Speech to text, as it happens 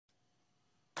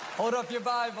Hold up your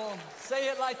Bible.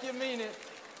 Say it like you mean it.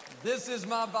 This is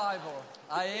my Bible.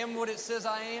 I am what it says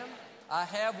I am. I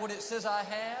have what it says I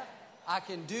have. I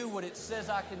can do what it says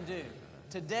I can do.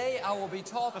 Today I will be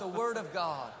taught the Word of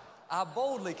God. I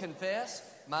boldly confess.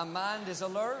 My mind is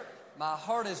alert. My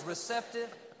heart is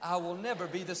receptive. I will never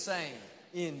be the same.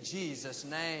 In Jesus'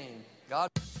 name. God.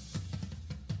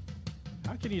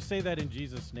 How can you say that in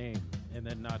Jesus' name and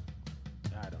then not,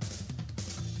 I don't know.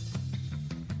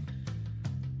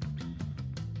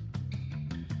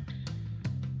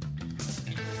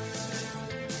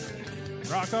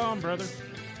 Rock on, brother.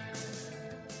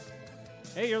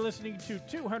 Hey, you're listening to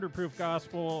 200 Proof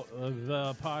Gospel,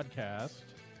 the podcast.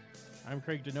 I'm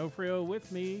Craig D'Onofrio. With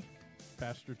me,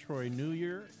 Pastor Troy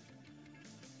Newyear.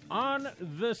 On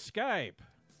the Skype,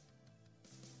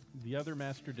 the other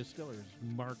Master Distillers,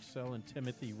 Mark Sell and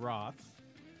Timothy Roth.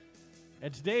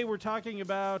 And today we're talking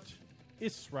about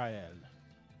Israel.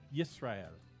 Yisrael.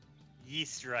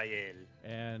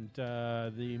 And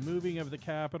the moving of the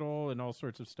capital and all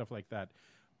sorts of stuff like that.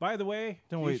 By the way,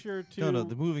 sure to... No,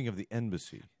 the moving of the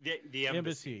embassy. The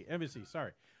embassy. Embassy,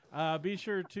 sorry. Be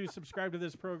sure to subscribe to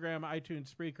this program,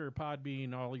 iTunes, Spreaker,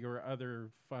 Podbean, all your other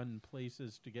fun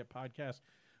places to get podcasts.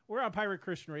 We're on Pirate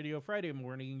Christian Radio Friday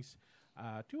mornings.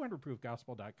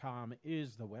 200proofgospel.com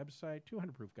is the website.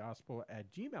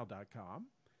 200proofgospel@gmail.com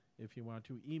if you want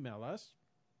to email us.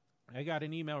 I got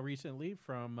an email recently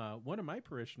from one of my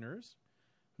parishioners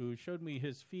who showed me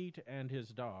his feet and his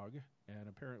dog, and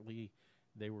apparently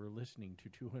they were listening to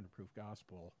 200 Proof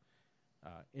Gospel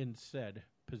in said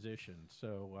position.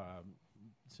 So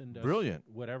send us Brilliant.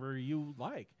 Whatever you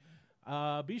like.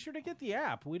 Be sure to get the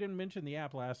app. We didn't mention the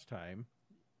app last time.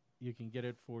 You can get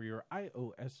it for your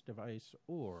iOS device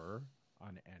or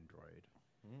on Android.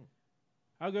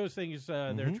 How goes things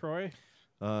there, Troy?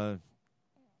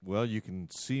 Well, you can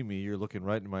see me. You're looking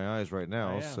right in my eyes right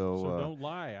now. So don't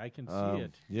lie. I can see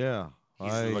it. Yeah.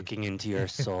 He's looking into your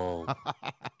soul.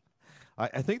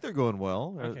 I think they're going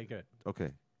well. Okay, good.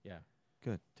 Okay. Yeah.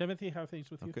 Good. Timothy, how are things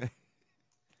with you? Okay.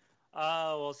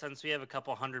 Well, since we have a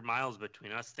couple 100 miles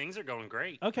between us, things are going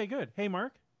great. Okay, good. Hey,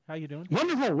 Mark, how you doing?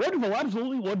 Wonderful,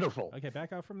 absolutely wonderful. Okay,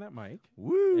 back out from that mic.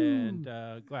 Woo! And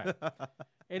glad.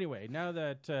 Anyway, now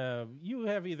that you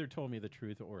have either told me the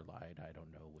truth or lied, I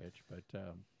don't know which, but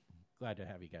glad to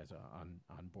have you guys on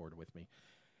board with me.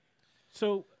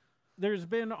 So there's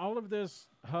been all of this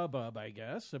hubbub, I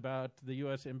guess, about the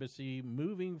U.S. Embassy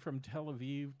moving from Tel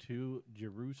Aviv to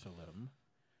Jerusalem.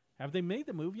 Have they made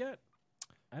the move yet?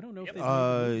 I don't know if they've made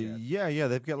the move yet. Yeah,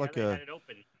 they've got they had it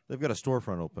open. They've got a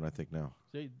storefront open, I think, now.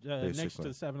 Next to the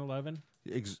 7-Eleven?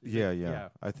 Yeah.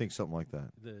 I think something like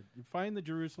that. Find the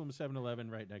Jerusalem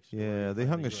 7-Eleven right next to Yeah, they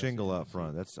hung a US shingle out Embassy.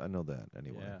 front. I know that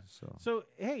anyway. Yeah. So,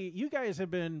 hey, you guys have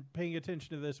been paying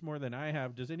attention to this more than I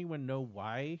have. Does anyone know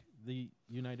why the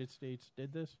United States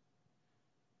did this?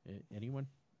 Anyone?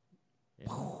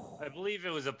 I believe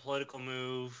it was a political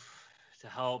move to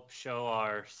help show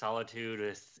our solitude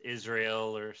with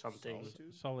Israel or something.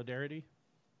 Solidarity?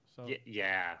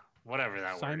 Yeah, whatever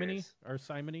that word is. Or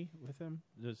simony with him?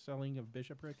 The selling of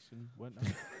bishoprics and whatnot?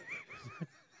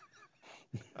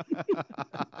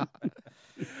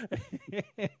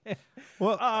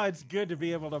 Well, it's good to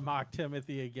be able to mock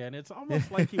Timothy again. It's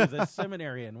almost like he was a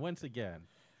seminarian once again.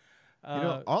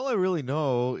 all I really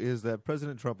know is that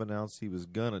President Trump announced he was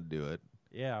going to do it.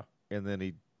 Yeah. And then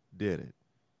he did it.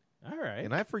 All right.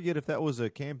 And I forget if that was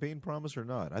a campaign promise or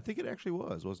not. I think it actually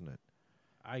was, wasn't it?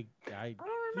 I don't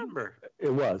remember.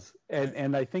 It was.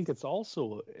 And I think it's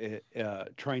also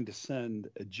trying to send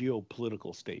a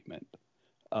geopolitical statement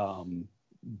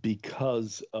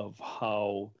because of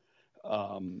how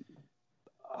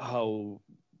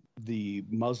the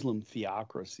Muslim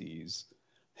theocracies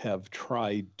have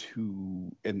tried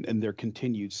to, and their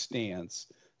continued stance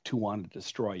to want to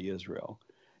destroy Israel.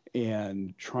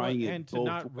 And trying and to both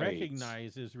not ways.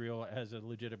 recognize Israel as a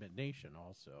legitimate nation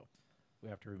also. We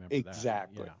have to remember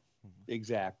exactly. that. Yeah.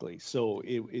 Exactly. So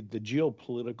the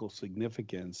geopolitical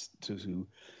significance to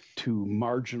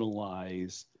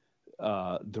marginalize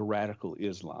the radical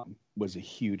Islam was a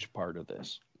huge part of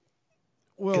this.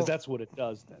 Well, because that's what it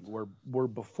does then. Where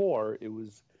before it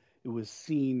was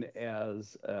seen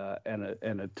as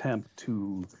an attempt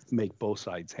to make both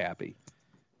sides happy.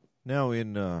 Now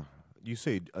you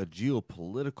say a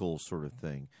geopolitical sort of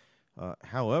thing.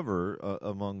 However,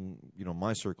 among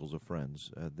my circles of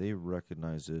friends, they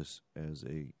recognize this as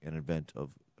an event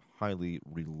of highly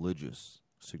religious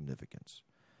significance.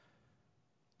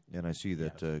 And I see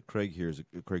that Craig here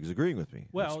Craig's agreeing with me.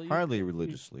 Well, it's highly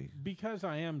religiously, because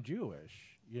I am Jewish.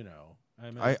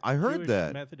 I'm I heard Jewish,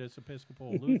 that Methodist,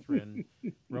 Episcopal, Lutheran,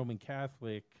 Roman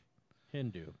Catholic,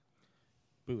 Hindu.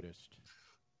 Buddhist,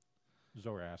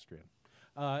 Zoroastrian.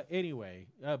 Anyway,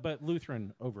 but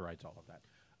Lutheran overrides all of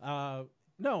that.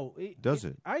 No. Does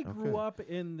it? I grew Okay. up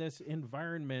in this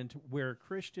environment where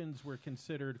Christians were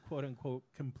considered, quote unquote,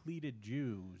 completed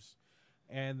Jews.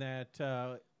 And that,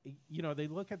 they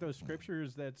look at those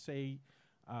scriptures that say,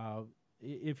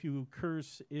 if you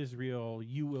curse Israel,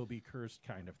 you will be cursed,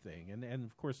 kind of thing. And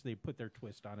of course, they put their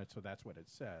twist on it, so that's what it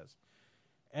says.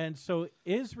 And so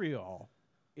Israel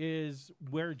is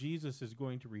where Jesus is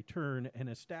going to return and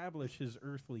establish his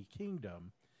earthly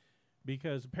kingdom.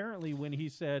 Because apparently when he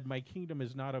said, my kingdom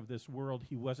is not of this world,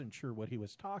 he wasn't sure what he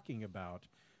was talking about.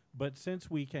 But since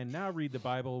we can now read the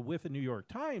Bible with the New York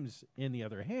Times, in the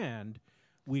other hand,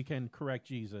 we can correct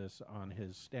Jesus on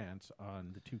his stance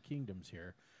on the two kingdoms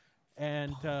here.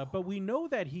 And but we know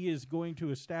that he is going to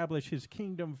establish his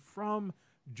kingdom from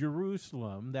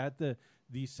Jerusalem, that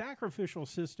the sacrificial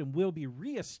system will be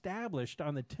reestablished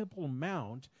on the Temple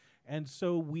Mount. And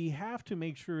so we have to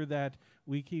make sure that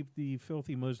we keep the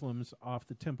filthy Muslims off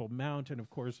the Temple Mount. And, of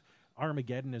course,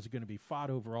 Armageddon is going to be fought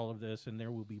over all of this, and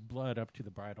there will be blood up to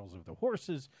the bridles of the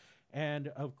horses. And,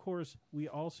 of course, we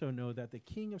also know that the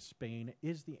King of Spain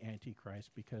is the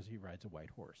Antichrist because he rides a white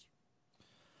horse.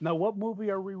 Now, what movie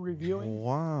are we reviewing?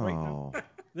 Wow.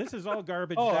 This is all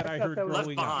garbage Oh, that I I thought heard that was Left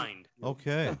growing up. behind.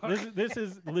 Okay. This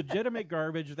is legitimate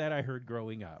garbage that I heard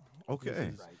growing up. Okay. This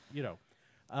is,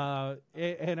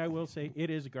 and I will say it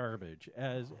is garbage.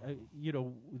 As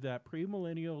that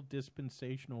premillennial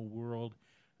dispensational world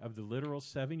of the literal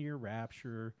 7-year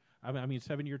rapture.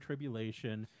 7-year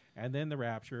tribulation, and then the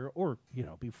rapture, or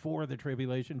before the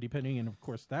tribulation, depending. And of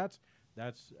course, that's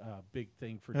a big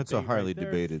thing for. That's debate a highly right there.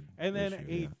 debated And then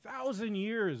issue, 1,000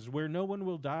 years where no one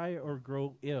will die or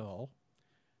grow ill,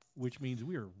 which means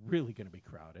we are really going to be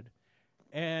crowded.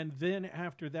 And then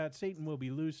after that, Satan will be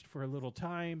loosed for a little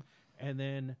time. And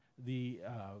then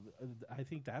I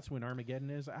think that's when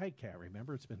Armageddon is. I can't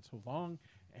remember. It's been so long.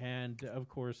 And, of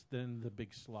course, then the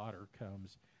big slaughter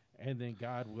comes. And then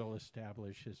God will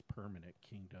establish his permanent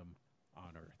kingdom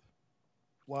on earth.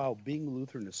 Wow, being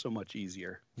Lutheran is so much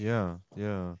easier. Yeah,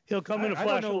 yeah. He'll come in a I don't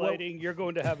flash know of what- lighting. You're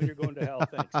going to heaven. You're going to hell.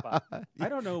 Thanks, Bob. I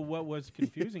don't know what was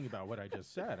confusing about what I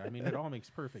just said. I mean, it all makes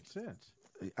perfect sense.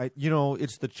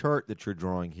 It's the chart that you're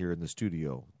drawing here in the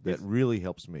studio that really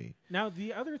helps me. Now,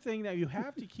 the other thing that you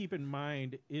have to keep in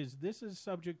mind is this is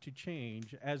subject to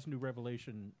change as new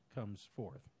revelation comes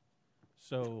forth.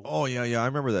 So, Oh, yeah. I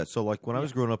remember that. So, like, when I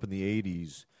was growing up in the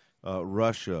 80s,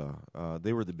 Russia,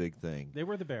 they were the big thing. they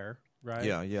were the bear, right?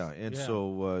 Yeah. And Yeah.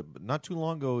 so not too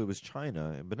long ago, it was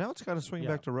China. But now it's kind of swinging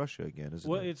Yeah. back to Russia again, isn't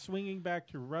Well, it? it's swinging back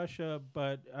to Russia,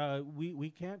 but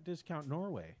we can't discount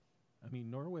Norway. I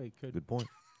mean, Norway could. Good point.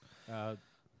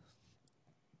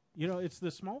 It's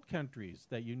the small countries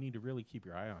that you need to really keep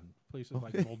your eye on. Places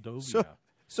like Okay. Moldova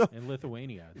So, and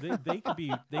Lithuania. They could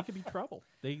be trouble.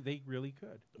 They really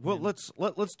could. well, And-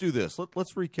 let's do this.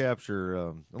 Let's recapture.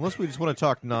 Unless we just want to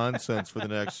talk nonsense for the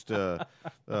next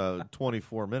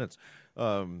 24 minutes.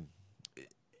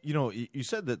 You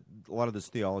said that a lot of this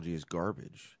theology is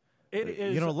garbage. It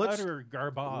is let's- utter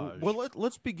garbage. Well,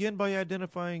 let's begin by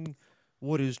identifying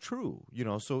what is true.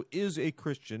 So is a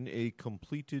Christian a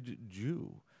completed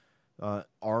Jew?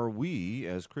 Are we,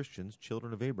 as Christians,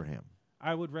 children of Abraham?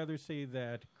 I would rather say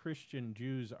that Christian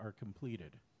Jews are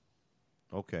completed.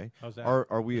 Okay. How's that?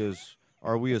 Are we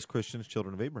as Christians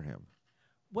children of Abraham?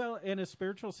 Well, in a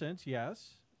spiritual sense,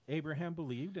 yes. Abraham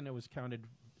believed, and it was counted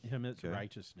him as Okay.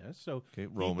 righteousness. So Okay, he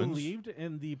Romans. believed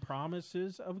in the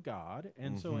promises of God,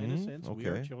 and so in a Mhm, sense, we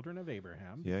are okay. children of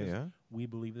Abraham. Yeah, because yeah. We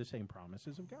believe the same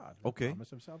promises of God. The Okay.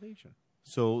 promise of salvation.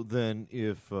 So then,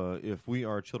 if we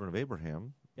are children of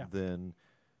Abraham, Yeah. then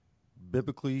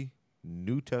biblically,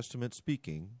 New Testament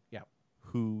speaking, Yeah.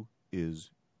 who is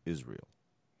Israel?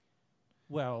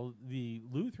 Well, the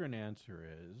Lutheran answer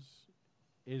is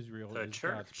Israel The is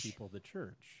God's church. people, the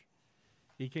church.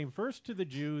 He came first to the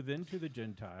Jew, then to the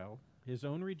Gentile. His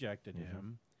own rejected Mm-hmm.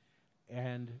 him,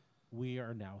 and we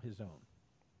are now his own.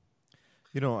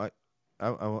 I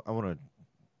want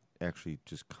to actually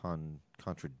just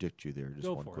contradict you there just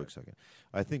Go one for quick it. second.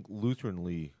 I think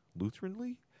Lutheranly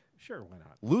Sure, why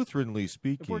not? Lutheranly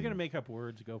speaking, If we're going to make up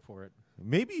words, go for it.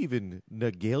 maybe even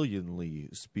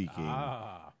Nagalianly speaking,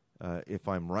 Ah, if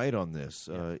I'm right on this,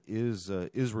 is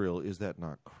Israel, is that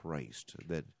not Christ?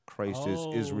 That Christ is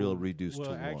Israel reduced well,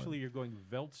 to one. actually, you're going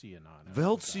Veltzian on it.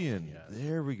 Veltzian. Yes.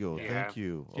 There we go. Yeah. Thank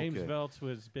you. James okay. Veltz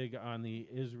was big on the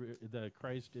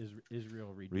Christ is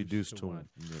Israel Reduced to one. one.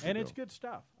 There we And go. it's good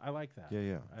stuff. I like that.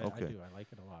 Yeah. I Okay. do. I like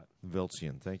it a lot.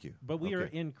 Veltzian. Thank you. But we are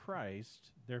Okay. in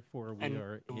Christ, therefore we And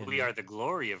are in... we are the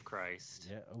glory of Christ.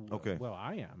 Yeah, Okay. Well,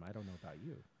 I am. I don't know about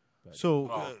you. But, So,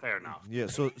 Well, fair enough. yeah.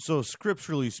 So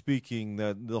scripturally speaking,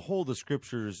 that the whole of the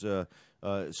scriptures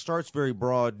starts very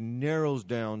broad, narrows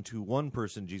down to one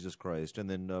person, Jesus Christ, and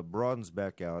then broadens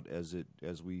back out as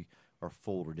we are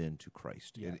folded into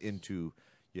Christ Yes. and into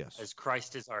As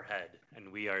Christ is our head,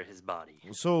 and we are his body.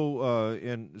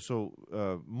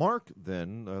 So Mark,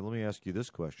 then let me ask you this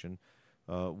question: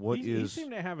 you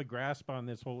seem to have a grasp on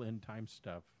this whole end time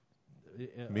stuff.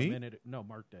 Me? No,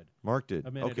 Mark did. Mark did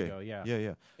A minute okay. ago, yeah.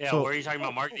 Yeah, So, were you talking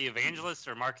about Mark the Evangelist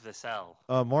or Mark the Cell?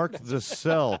 Mark the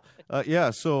Cell.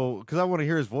 Yeah. So, because I want to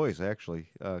hear his voice actually,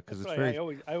 because it's Right.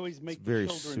 very. I always make the very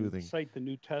children soothing. cite the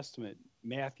New Testament: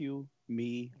 Matthew,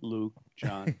 me, Luke,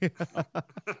 John. All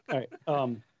right.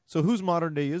 So, who's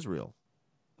modern day Israel?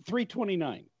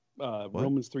 329.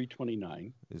 Romans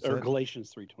 3:29 Is or that-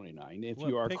 Galatians 3:29. If Well,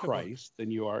 you are pick a book. Christ,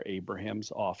 then you are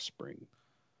Abraham's offspring,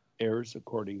 heirs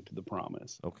according to the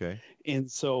promise. Okay. And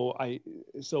so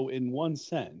in one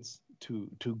sense,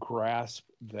 to grasp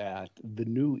that the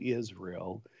new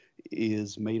Israel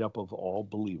is made up of all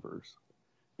believers.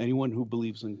 Anyone who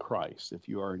believes in Christ. If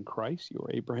you are in Christ, you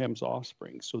are Abraham's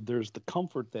offspring. So there's the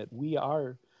comfort that we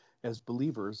are, as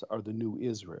believers, are the new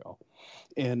Israel.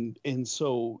 And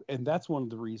that's one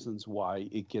of the reasons why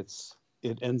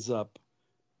it ends up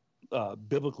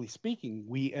biblically speaking,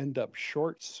 we end up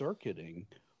short-circuiting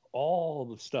all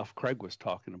the stuff Craig was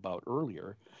talking about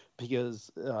earlier,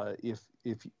 because if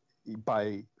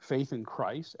by faith in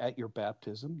Christ at your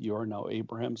baptism, you are now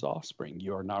Abraham's offspring.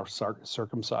 You are now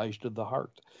circumcised of the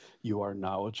heart. You are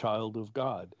now a child of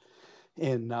God.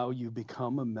 And now you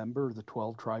become a member of the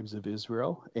 12 tribes of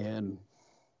Israel. And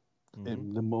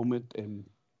in the moment, and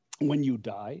when you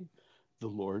die, the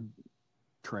Lord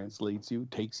translates you,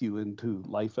 takes you into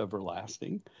life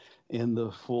everlasting, and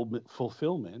the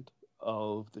fulfillment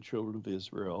of the children of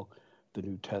Israel, the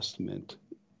New Testament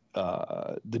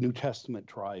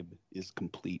tribe is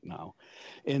complete now.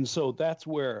 And so that's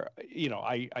where,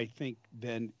 I think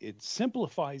then it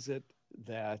simplifies it,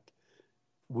 that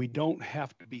we don't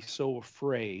have to be so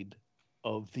afraid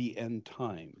of the end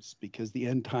times, because the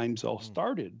end times all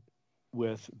started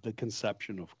with the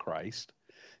conception of Christ.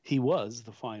 He was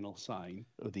the final sign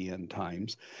of the end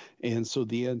times. And so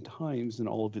the end times and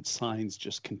all of its signs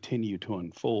just continue to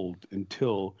unfold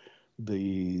until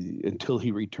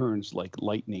he returns like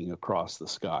lightning across the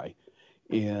sky.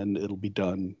 And it'll be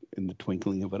done in the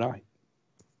twinkling of an eye.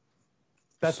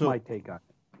 That's my take on it.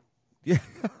 Yeah,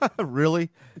 really?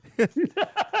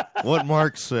 What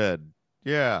Mark said.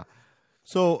 Yeah.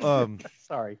 So,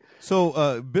 Sorry.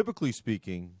 So, biblically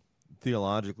speaking,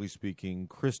 theologically speaking,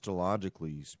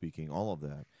 Christologically speaking, all of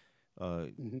that,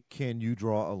 can you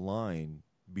draw a line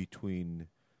between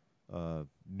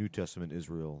New Testament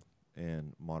Israel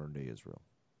and modern day Israel?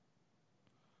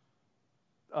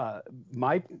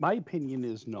 My opinion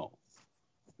is no.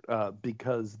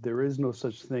 Because there is no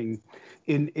such thing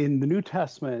in the New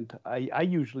Testament. I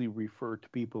usually refer to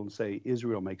people and say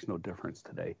Israel makes no difference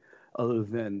today, other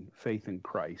than faith in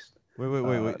Christ.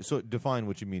 Wait. So define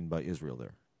what you mean by Israel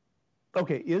there.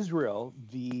 Okay, Israel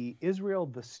the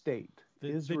state,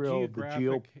 Israel, the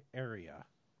geographic area,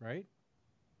 right?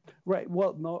 Right.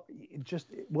 Well, no,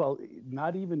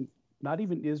 not even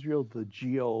Israel,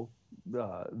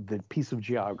 the piece of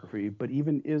geography, but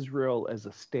even Israel as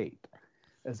a state.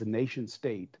 As a nation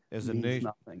state, means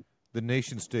nothing. The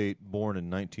nation state born in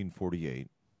 1948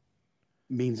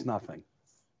 means nothing.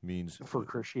 Means for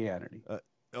Christianity.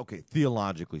 Okay,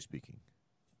 theologically speaking,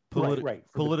 right.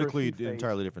 Politically,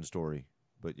 entirely different story.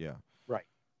 But yeah, right.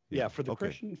 Yeah, for the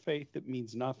Christian faith, it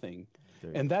means nothing,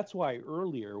 and that's why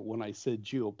earlier when I said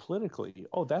geopolitically,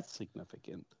 that's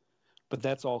significant. But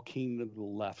that's all kingdom of the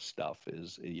left stuff,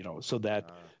 is so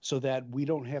that we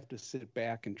don't have to sit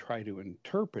back and try to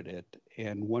interpret it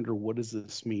and wonder, what does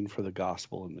this mean for the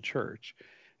gospel in the church?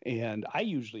 And I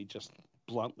usually just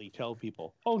bluntly tell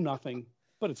people, nothing,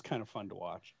 but it's kind of fun to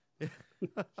watch.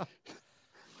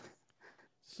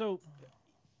 So,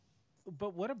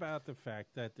 but what about the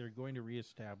fact that they're going to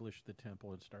reestablish the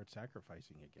temple and start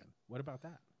sacrificing again? What about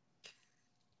that?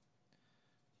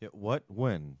 Yeah, what?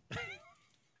 When?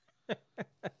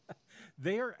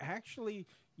 They are actually,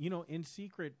 in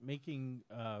secret making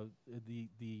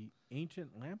the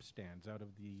ancient lampstands out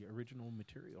of the original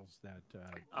materials that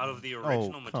out of the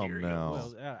original material. Now.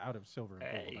 Well, out of silver and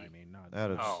gold. I mean, not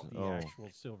out of the actual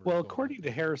silver. Well, and gold. according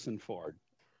to Harrison Ford.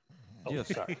 Yes.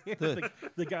 Sorry.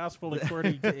 the gospel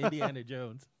according to Indiana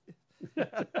Jones.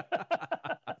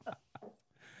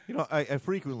 I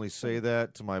frequently say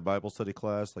that to my Bible study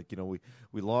class. Like,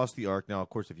 we lost the ark. Now, of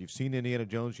course, if you've seen Indiana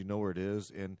Jones, you know where it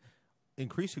is. And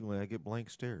increasingly, I get blank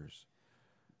stares.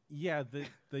 Yeah,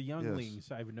 the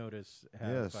younglings I've noticed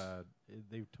have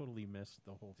they've totally missed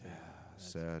the whole thing.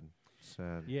 Sad.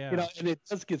 Yeah, and it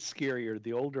does get scarier.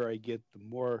 The older I get, the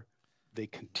more they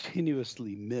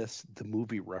continuously miss the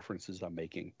movie references I'm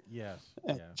making. yes,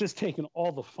 And yeah. just taking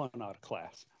all the fun out of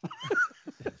class.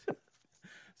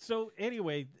 So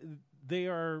anyway, they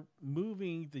are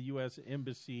moving the U.S.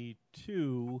 Embassy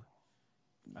to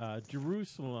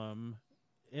Jerusalem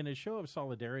in a show of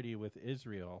solidarity with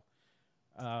Israel.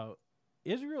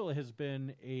 Israel has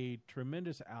been a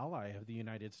tremendous ally of the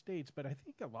United States, but I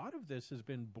think a lot of this has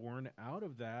been born out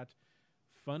of that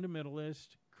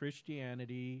fundamentalist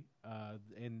Christianity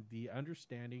and the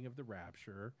understanding of the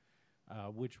rapture,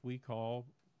 which we call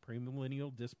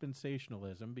premillennial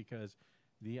dispensationalism, because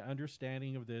the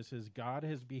understanding of this is God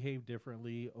has behaved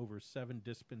differently over 7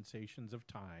 dispensations of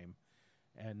time,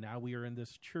 and now we are in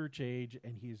this church age,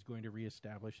 and he's going to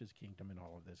reestablish his kingdom and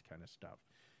all of this kind of stuff.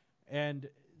 And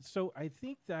so I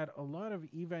think that a lot of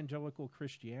evangelical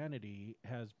Christianity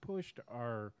has pushed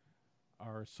our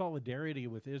solidarity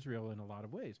with Israel in a lot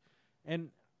of ways. And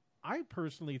I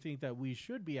personally think that we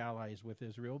should be allies with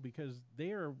Israel because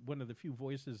they are one of the few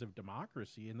voices of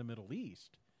democracy in the Middle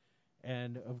East.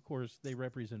 And, of course, they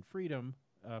represent freedom,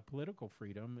 political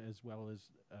freedom, as well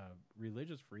as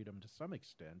religious freedom to some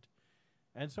extent.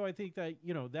 And so I think that,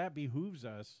 that behooves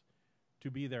us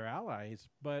to be their allies.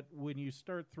 But when you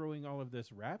start throwing all of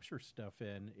this rapture stuff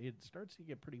in, it starts to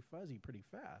get pretty fuzzy pretty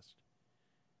fast.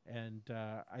 And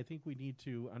I think we need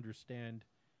to understand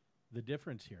the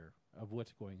difference here of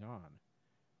what's going on.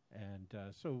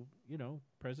 And so,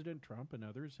 President Trump and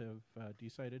others have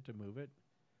decided to move it.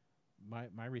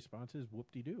 My response is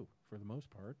whoop-de-doo for the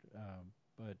most part.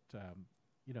 But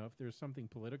if there's something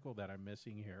political that I'm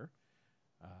missing here,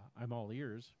 I'm all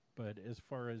ears. But as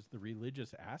far as the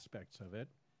religious aspects of it,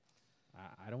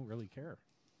 I don't really care.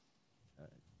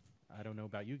 I don't know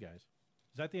about you guys.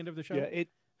 Is that the end of the show?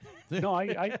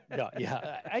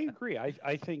 Yeah, I agree.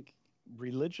 I think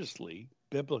religiously,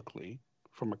 biblically,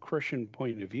 from a Christian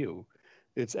point of view,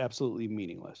 it's absolutely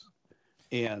meaningless.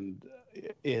 And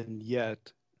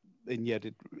yet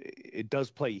it does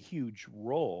play a huge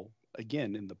role,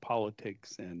 again, in the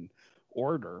politics and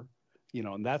order,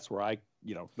 and that's where I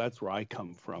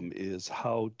come from, is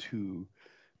how to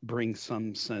bring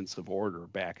some sense of order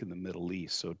back in the Middle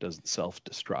East so it doesn't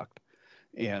self-destruct.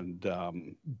 And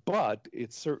but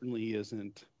it certainly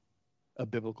isn't a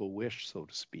biblical wish, so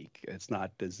to speak. It's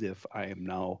not as if I am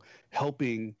now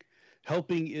helping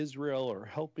Israel or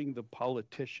helping the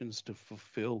politicians to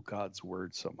fulfill God's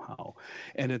word somehow.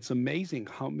 And it's amazing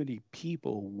how many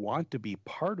people want to be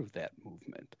part of that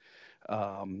movement,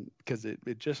 because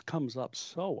it just comes up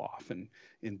so often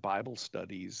in Bible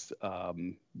studies,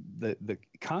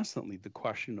 constantly the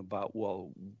question about,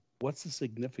 well, what's the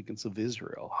significance of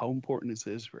Israel? How important is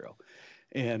Israel?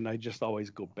 And I just always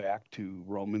go back to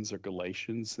Romans or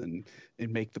Galatians and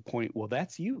make the point, well,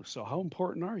 that's you. So how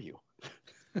important are you?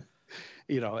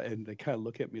 And they kind of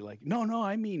look at me like, no,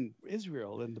 I mean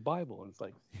Israel and the Bible. And it's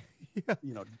like,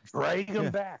 drag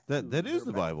them back. That is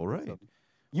the Bible, right? So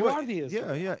you are the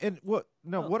Israel. Yeah. And what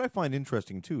I find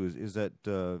interesting too is that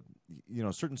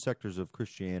certain sectors of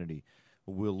Christianity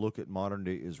will look at modern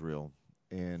day Israel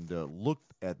and look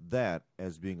at that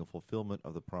as being a fulfillment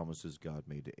of the promises God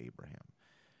made to Abraham.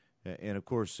 And of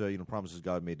course, promises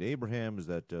God made to Abraham is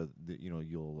that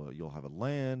you'll have a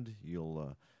land,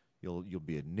 you'll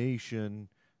be a nation,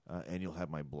 and you'll have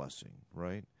my blessing,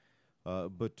 right?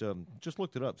 But just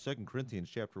looked it up. 2 Corinthians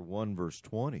chapter 1, verse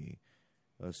 20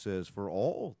 says, "For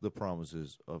all the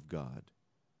promises of God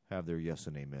have their yes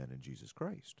and amen in Jesus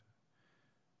Christ."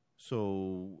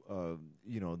 So,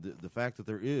 the fact that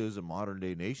there is a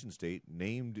modern-day nation-state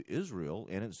named Israel,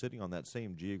 and it's sitting on that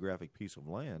same geographic piece of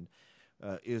land,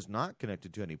 is not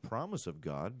connected to any promise of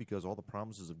God, because all the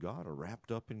promises of God are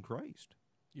wrapped up in Christ.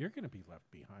 You're going to be left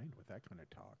behind with that kind of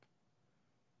talk.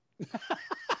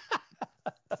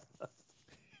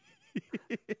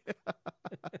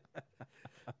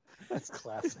 That's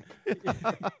classic.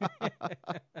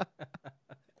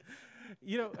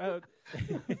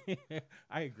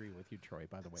 I agree with you, Troy,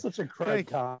 by the way. Such a great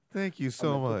comment. Thank you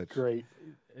so much. Great.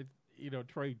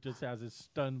 Troy just has this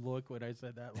stunned look when I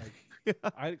said that. Like,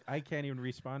 I can't even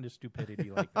respond to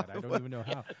stupidity like that. I don't even know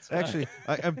how. Actually,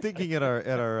 I'm thinking at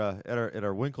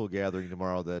our Winkle gathering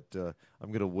tomorrow that I'm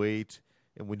going to wait,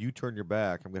 and when you turn your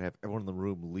back, I'm going to have everyone in the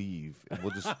room leave, and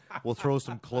we'll throw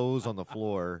some clothes on the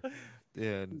floor,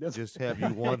 and just have you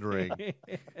wondering.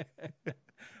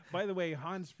 By the way,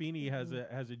 Hans Feeney has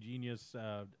a genius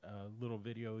little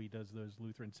video. He does those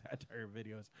Lutheran satire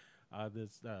videos,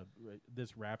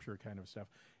 this Rapture kind of stuff.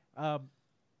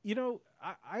 You know,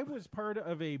 I was part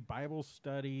of a Bible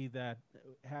study that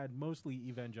had mostly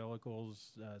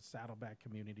evangelicals, Saddleback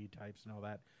community types and all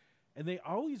that. And they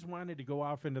always wanted to go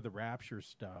off into the rapture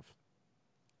stuff.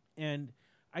 And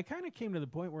I kind of came to the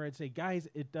point where I'd say, guys,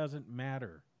 it doesn't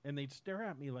matter. And they'd stare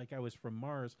at me like I was from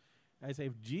Mars. I'd say,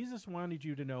 if Jesus wanted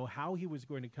you to know how he was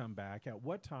going to come back, at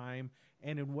what time,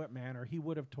 and in what manner, he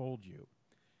would have told you.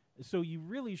 So you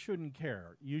really shouldn't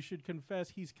care. You should confess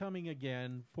he's coming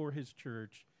again for his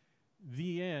church.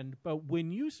 The end. But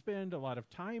when you spend a lot of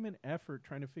time and effort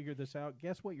trying to figure this out,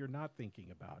 guess what you're not thinking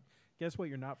about? Guess what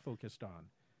you're not focused on?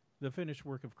 The finished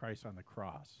work of Christ on the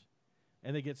cross.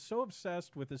 And they get so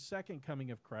obsessed with the second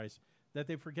coming of Christ that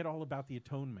they forget all about the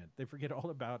atonement. They forget all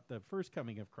about the first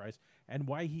coming of Christ and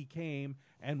why he came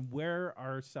and where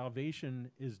our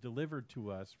salvation is delivered to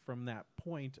us from that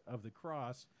point of the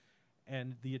cross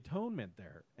and the atonement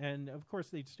there. And, of course,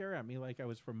 they'd stare at me like I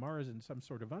was from Mars and some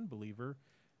sort of unbeliever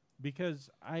because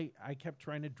I kept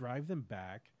trying to drive them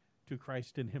back to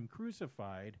Christ and him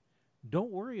crucified.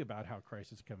 Don't worry about how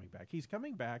Christ is coming back. He's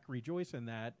coming back. Rejoice in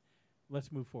that.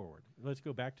 Let's move forward. Let's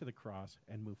go back to the cross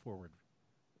and move forward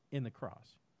in the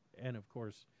cross. And, of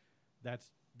course,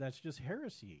 that's just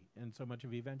heresy in so much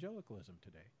of evangelicalism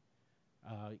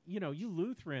today. You know, you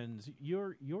Lutherans,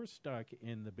 you're stuck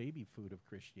in the baby food of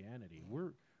Christianity.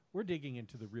 We're digging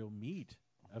into the real meat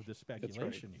of the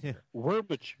speculation here.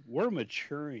 We're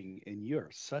maturing, and you're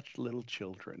such little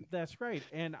children. That's right.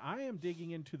 And I am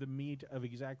digging into the meat of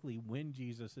exactly when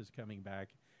Jesus is coming back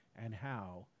and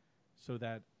how, so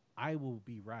that I will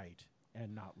be right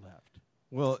and not left.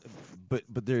 Well, but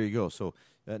there you go. So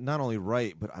not only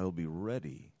right, but I will be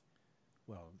ready.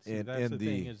 Well, see, that's the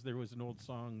thing is there was an old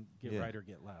song, Get Right or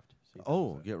Get Left. See,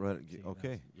 Get right.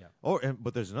 Okay. Yeah.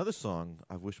 But there's another song,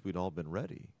 I Wish We'd All Been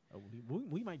Ready.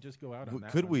 We might just go out on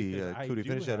that. Could one we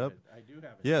finish that up? I do have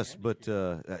it. Yes, but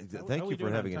thank you for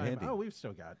having it handy. Oh,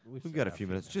 we've got a few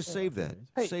minutes. Just save that.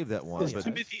 Hey, save that one. Is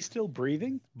Timothy still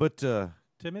breathing? But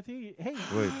Timothy, hey.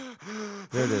 wait,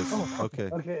 there it is. Okay.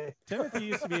 Okay. Timothy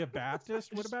used to be a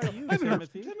Baptist. What about you, I haven't heard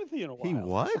Timothy? from Timothy in a while. He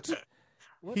what?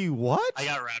 He what? I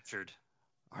got raptured.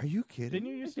 Are you kidding? Didn't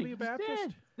you used to be a Baptist?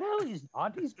 Dead. No, he's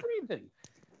not. He's breathing.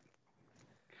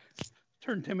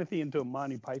 Turn Timothy into a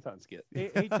Monty Python skit.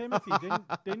 Hey, Timothy,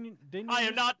 didn't you? I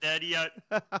am not dead yet.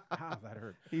 Ah, that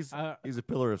hurt. He's a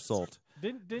pillar of salt.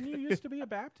 Didn't you used to be a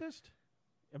Baptist?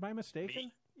 Am I mistaken?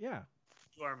 Me? Yeah.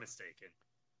 You are mistaken.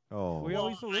 Oh. We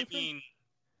always I Lutheran? mean,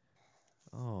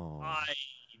 Oh.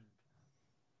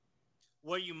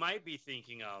 what you might be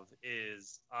thinking of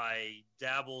is I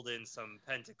dabbled in some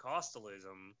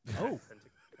Pentecostalism. Oh.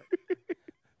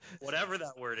 Whatever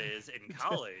that word is in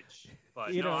college.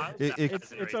 But You no, know, I was it's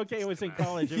baptized and It's raised okay. It was in systematic.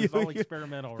 college. It was all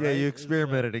experimental, right? Yeah, you It was,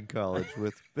 experimented in college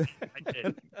with I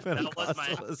did. That was my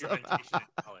Pentecostalism. experimentation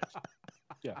in college.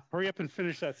 Yeah. Hurry up and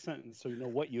finish that sentence so you know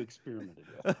what you experimented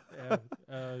with. you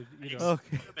I know.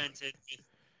 Okay. experimented with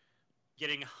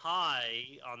getting high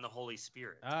on the Holy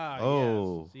Spirit.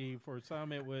 Oh. Yes. See, for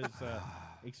some it was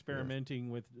experimenting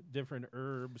with different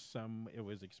herbs. Some it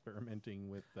was experimenting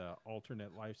with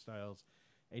alternate lifestyles.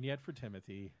 And yet for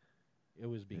Timothy, it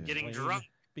was being Getting slain, drunk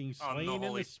being on slain the in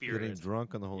Holy the Spirit. Getting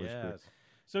drunk on the Holy yes. Spirit.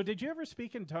 So did you ever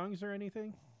speak in tongues or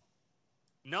anything?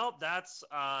 Nope, that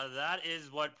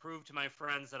is what proved to my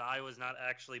friends that I was not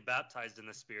actually baptized in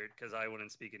the Spirit because I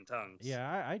wouldn't speak in tongues.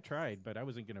 Yeah, I tried, but I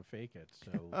wasn't going to fake it.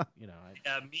 So, you know,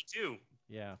 Yeah, me too.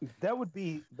 yeah. That would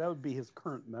be his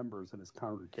current members in his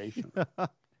congregation.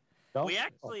 No? We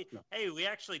actually, Oh, no. hey, we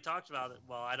actually talked about it.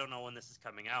 Well, I don't know when this is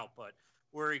coming out, but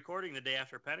we're recording the day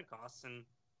after Pentecost, and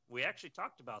we actually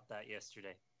talked about that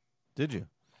yesterday. Did you?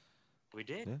 We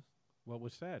did. Yeah. What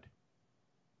was said?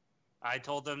 I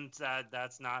told them that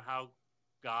that's not how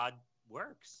God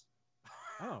works.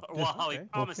 Oh, Well, how he okay.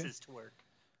 promises to work.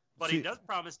 But See- he does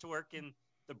promise to work in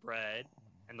the bread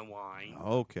and the wine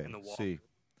Okay. and the water. See.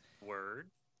 Word.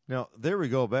 Now, there we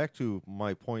go. Back to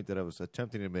my point that I was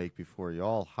attempting to make before you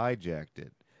all hijacked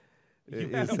it. You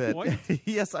had a point?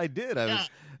 Yes, I did. I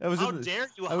was How in the, dare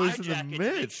you I was in the hijack it to make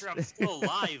midst. sure I'm still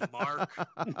alive, Mark?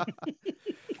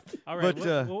 All right.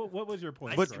 But, what was your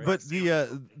point? but Troy? but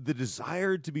the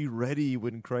desire to be ready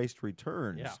when Christ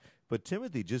returns. Yeah. But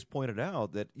Timothy just pointed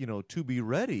out that to be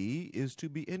ready is to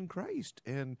be in Christ,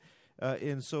 and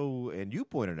you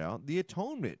pointed out the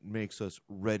atonement makes us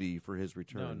ready for His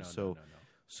return.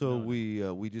 So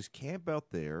we just camp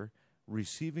out there,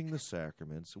 receiving the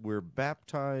sacraments. We're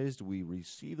baptized. We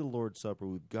receive the Lord's Supper.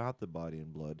 We've got the body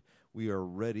and blood. We are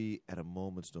ready at a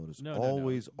moment's notice.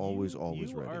 Always You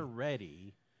ready. are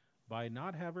ready by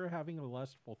not having a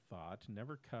lustful thought,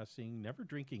 never cussing, never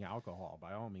drinking alcohol.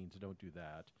 By all means, don't do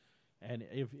that. And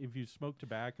if you smoke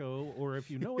tobacco, or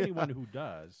if you know anyone who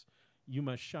does, you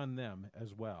must shun them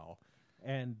as well.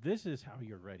 And this is how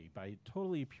you're ready, by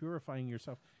totally purifying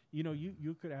yourself. You know,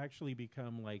 you could actually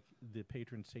become like the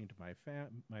patron saint of my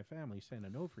family, Saint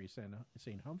Onofre,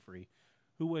 Saint Humphrey,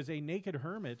 who was a naked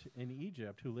hermit in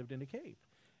Egypt who lived in a cave.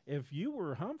 If you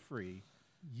were Humphrey,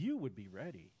 you would be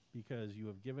ready, because you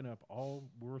have given up all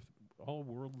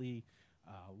worldly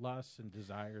lusts and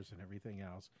desires and everything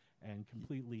else, and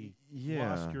completely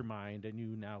lost your mind, and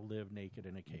you now live naked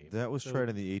in a cave. That was tried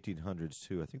in the 1800s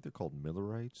too. I think they're called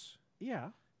Millerites. Yeah.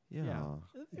 Yeah.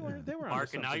 They were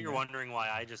Mark, and now you're there. wondering why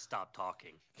I just stopped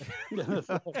talking.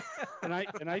 And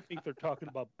I think they're talking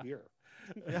about beer.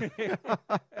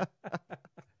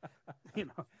 You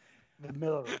know, the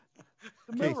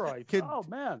Millerites. Oh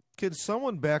man! Can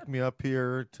someone back me up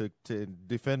here to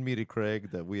defend me to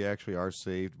Craig that we actually are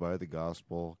saved by the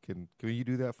gospel? Can you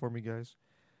do that for me, guys?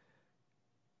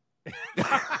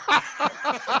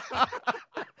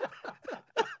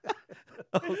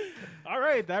 All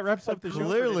right, that wraps up the show.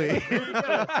 Clearly.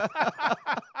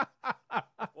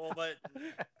 Well, but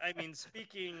I mean,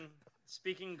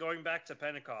 speaking, going back to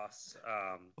Pentecost,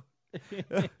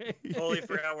 totally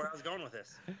forgot where I was going with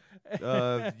this.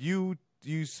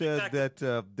 You said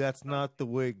that that's not the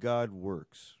way God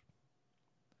works.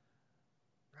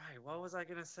 Right. What was I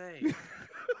gonna say?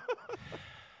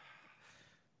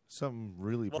 Something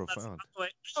really profound.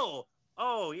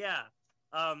 Oh, yeah.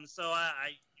 So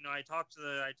I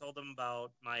told them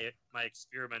about my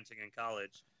experimenting in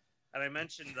college, and I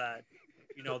mentioned that,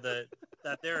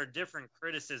 that there are different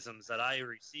criticisms that I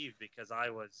received because I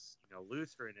was,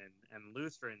 Lutheran, and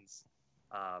Lutherans,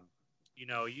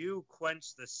 you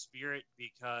quench the spirit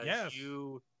because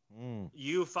you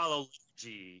follow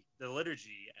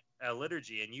liturgy,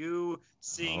 and you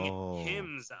sing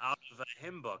hymns out of a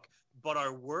hymn book. But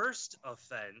our worst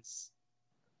offense,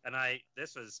 and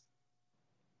this was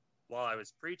while I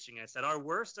was preaching, I said, our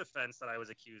worst offense that I was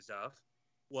accused of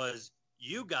was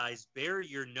you guys bury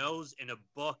your nose in a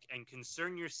book and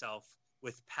concern yourself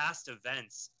with past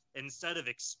events instead of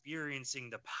experiencing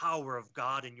the power of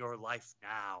God in your life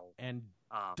now. And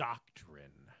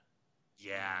doctrine.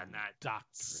 Yeah, and that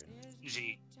doctrine.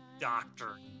 Stingy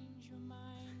doctrine.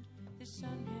 The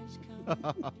sun has come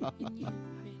and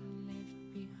you've been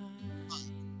left behind.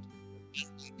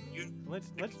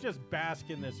 Let's just bask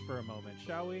in this for a moment,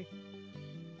 shall we?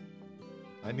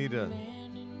 I need a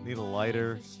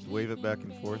lighter. Wave it back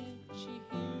and forth. She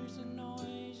hears the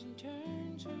noise and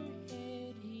turns her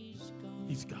head.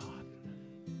 He's gone.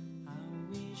 I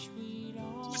wish we'd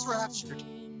all He's raptured.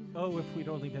 Oh, if we'd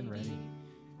only been ready.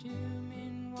 Two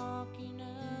men walking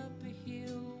up a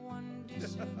hill, one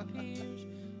disappears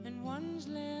and one's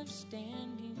left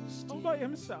standing still. All by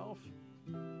himself.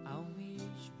 I wish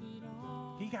we'd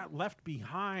all. He got left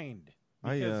behind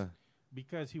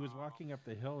because he was walking up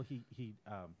the hill. He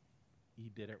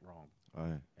did it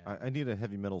wrong. I need a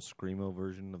heavy metal screamo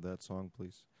version of that song,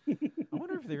 please. I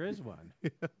wonder if there is one.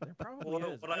 There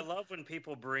probably is. But I love when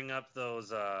people bring up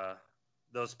those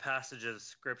passages of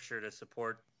scripture to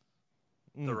support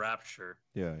the rapture.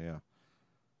 Yeah.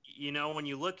 When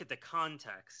you look at the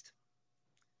context,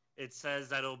 it says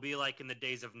that it'll be like in the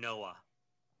days of Noah,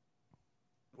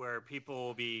 where people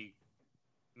will be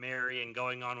merry and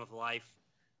going on with life,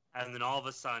 and then all of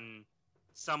a sudden,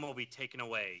 some will be taken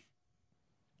away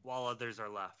while others are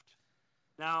left.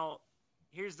 Now,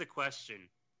 here's the question.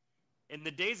 In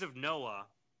the days of Noah,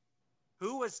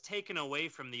 who was taken away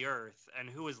from the earth and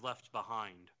who was left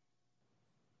behind?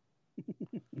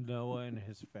 Noah and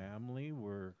his family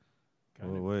were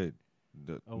Wait.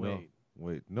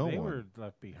 Wait. No they one. were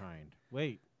left behind.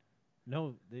 Wait.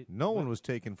 No. No one was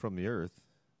taken from the earth.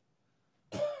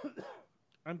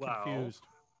 I'm confused.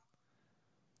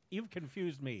 You've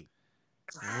confused me.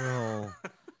 Well,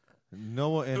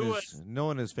 Noah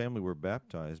and his family were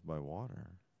baptized by water.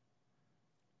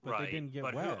 But they didn't get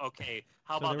wet.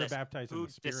 How So about they were this? baptized in Who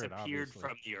the Spirit, disappeared obviously.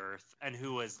 from the earth and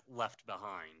who was left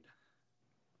behind?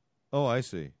 Oh, I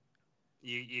see.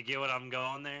 You get what I'm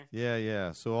going there?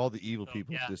 Yeah. So all the evil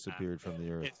people disappeared from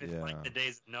the earth. If it's like the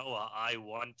days of Noah, I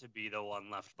want to be the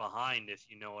one left behind, if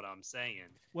you know what I'm saying.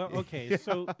 Well, okay.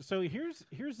 So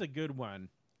here's a good one.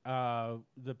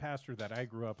 The pastor that I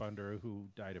grew up under, who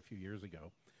died a few years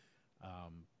ago,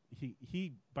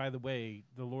 he by the way,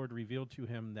 the Lord revealed to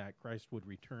him that Christ would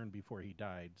return before he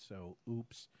died. So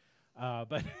oops.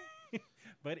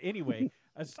 But anyway,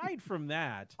 aside from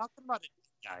that, Talking about a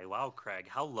guy. Wow, Craig,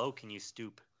 how low can you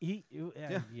stoop?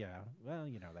 yeah. Well,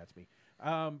 that's me.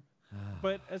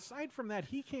 But aside from that,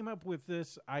 he came up with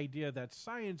this idea that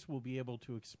science will be able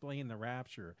to explain the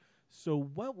rapture. So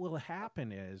what will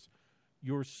happen is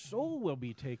your soul will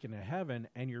be taken to heaven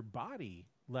and your body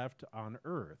left on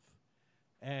earth.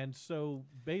 And so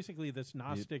basically this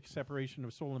Gnostic separation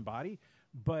of soul and body,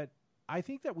 but I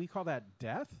think that we call that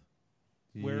death,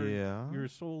 where your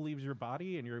soul leaves your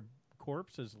body and your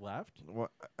corpse is left. Well,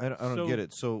 I don't get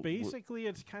it. So basically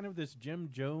it's kind of this Jim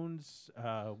Jones,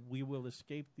 we will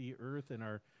escape the earth and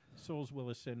our souls will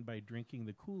ascend by drinking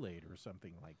the Kool-Aid or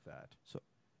something like that. So,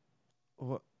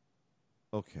 what?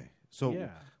 Okay. So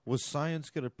was science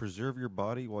going to preserve your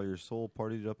body while your soul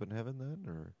partied up in heaven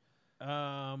then,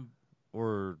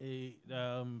 or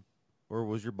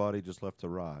was your body just left to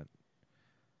rot?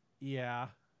 Yeah.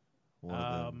 One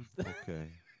of them. Okay.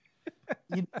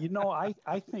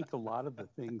 I think a lot of the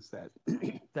things that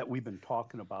that we've been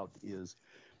talking about is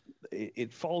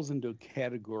it falls into a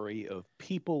category of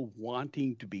people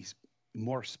wanting to be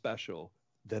more special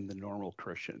than the normal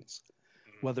Christians,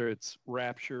 whether it's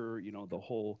Rapture, the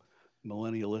whole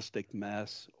millennialistic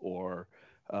mess, or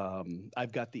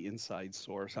I've got the inside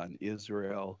source on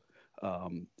Israel.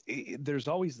 There's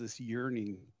always this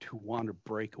yearning to want to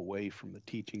break away from the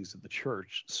teachings of the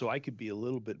church so I could be a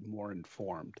little bit more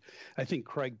informed. I think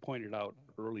Craig pointed out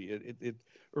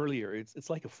earlier, it's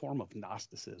like a form of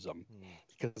Gnosticism,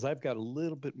 because I've got a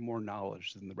little bit more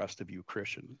knowledge than the rest of you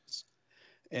Christians.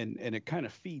 And it kind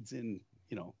of feeds in,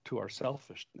 to our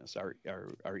selfishness,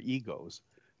 our egos,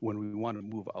 when we want to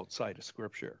move outside of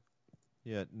Scripture.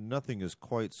 Yeah, nothing is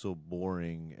quite so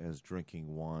boring as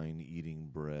drinking wine, eating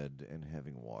bread, and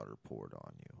having water poured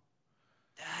on you.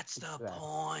 That's the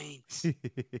point.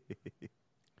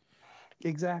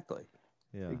 Exactly.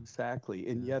 Yeah. Exactly.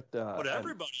 And yet, but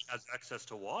everybody has access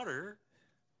to water.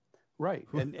 Right.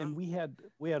 And we had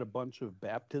a bunch of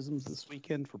baptisms this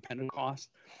weekend for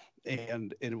Pentecost,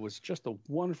 and it was just a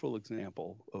wonderful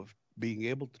example of being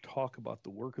able to talk about the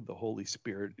work of the Holy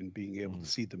Spirit and being able to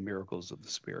see the miracles of the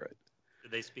Spirit.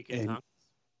 Did they speak in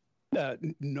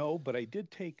tongues? No, but I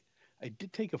did take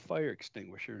a fire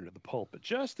extinguisher into the pulpit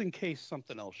just in case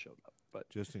something else showed up. But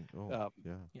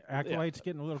acolytes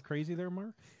getting a little crazy there,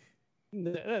 Mark.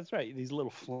 That's right. These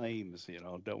little flames,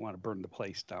 don't want to burn the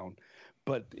place down.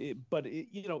 But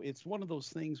it's one of those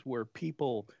things where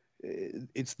people,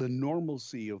 it's the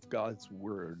normalcy of God's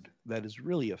word that is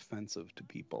really offensive to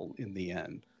people in the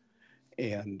end.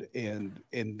 And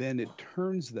then it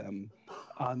turns them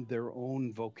on their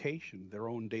own vocation, their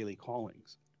own daily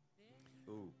callings.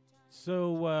 Ooh.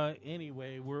 So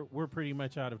anyway, we're pretty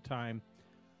much out of time.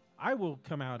 I will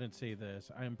come out and say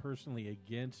this. I am personally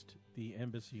against the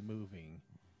embassy moving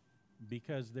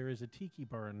because there is a Tiki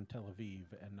Bar in Tel Aviv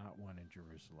and not one in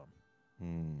Jerusalem.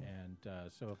 And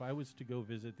so if I was to go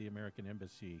visit the American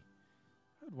embassy,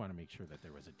 I would want to make sure that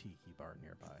there was a Tiki Bar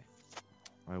nearby.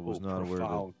 I was not aware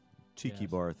of the Tiki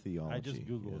Bar theology. I just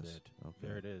Googled it. Okay.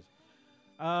 There it is.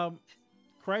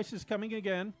 Christ is coming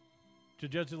again to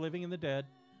judge the living and the dead.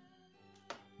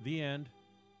 The end.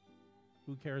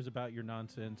 Who cares about your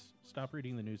nonsense? Stop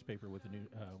reading the newspaper with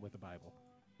the Bible.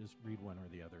 Just read one or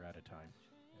the other at a time,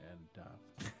 and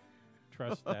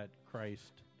trust that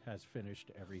Christ has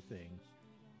finished everything,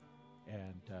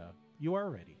 and you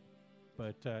are ready.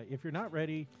 But if you're not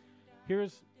ready,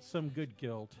 here's some good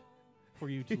guilt for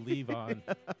you to leave on,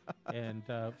 and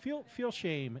feel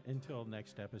shame until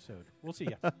next episode. We'll see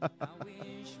ya. I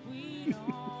wish we'd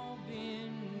all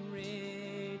been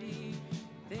ready.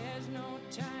 There's no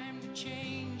time to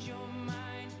change your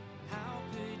mind. How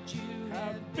could you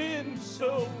have been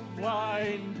so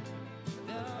blind?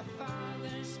 The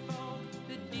Father spoke,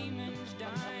 the demons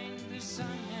died, the Son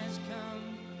has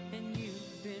come, and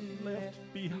you've been left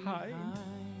behind.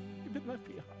 You've been left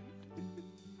behind.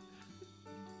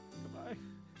 Goodbye.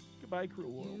 Goodbye,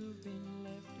 cruel world. You've been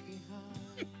left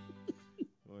behind.